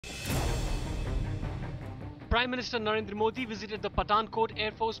Prime Minister Narendra Modi visited the Pathankot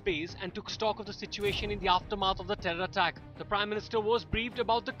Air Force Base and took stock of the situation in the aftermath of the terror attack. The Prime Minister was briefed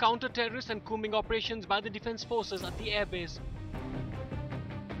about the counter-terrorist and combing operations by the defence forces at the airbase.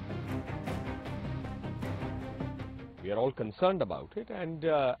 We are all concerned about it, and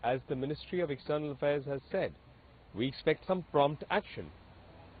as the Ministry of External Affairs has said, we expect some prompt action.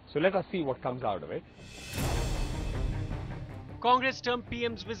 So let us see what comes out of it. Congress termed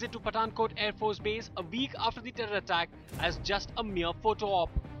PM's visit to Pathankot Air Force Base a week after the terror attack as just a mere photo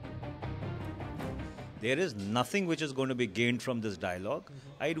op. There is nothing which is going to be gained from this dialogue.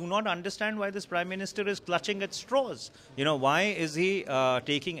 I do not understand why this Prime Minister is clutching at straws. Why is he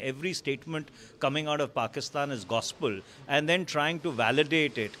taking every statement coming out of Pakistan as gospel and then trying to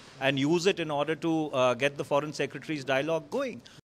validate it and use it in order to get the Foreign Secretary's dialogue going?